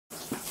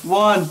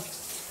one.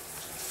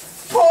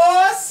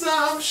 Pour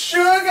some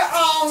sugar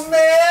on me.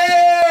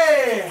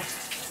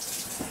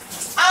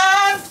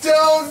 I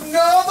don't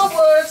know the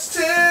words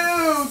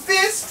to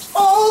this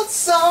old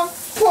song.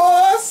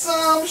 Pour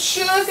some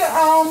sugar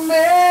on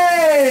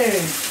me.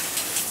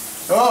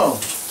 Oh,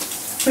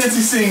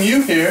 fancy seeing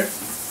you here.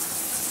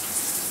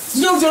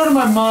 There's no doubt in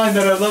my mind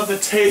that I love the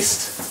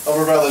taste of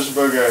a relish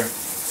burger.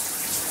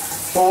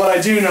 But what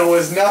I do know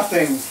is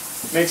nothing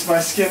makes my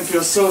skin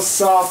feel so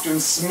soft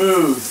and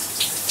smooth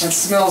and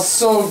smells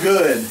so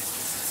good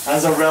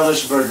as a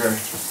relish burger.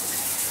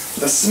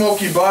 The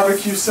smoky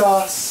barbecue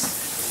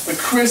sauce, the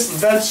crisp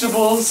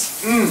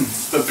vegetables,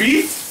 the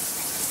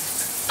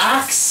beef,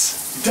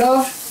 axe,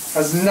 dove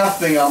has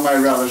nothing on my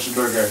relish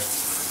burger.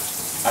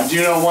 I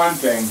do know one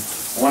thing,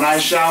 when I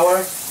shower,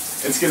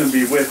 it's going to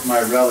be with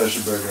my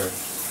relish burger.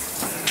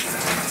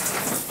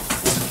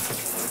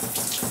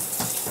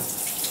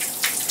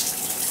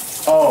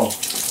 Oh,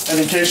 and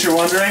in case you're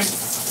wondering,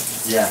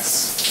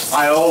 yes,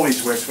 I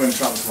always wear swim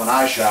trunks when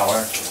I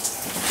shower.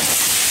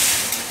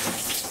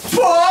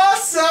 Pour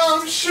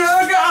some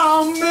sugar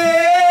on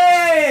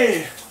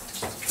me!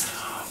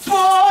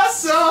 Pour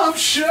some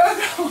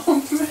sugar on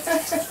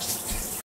me!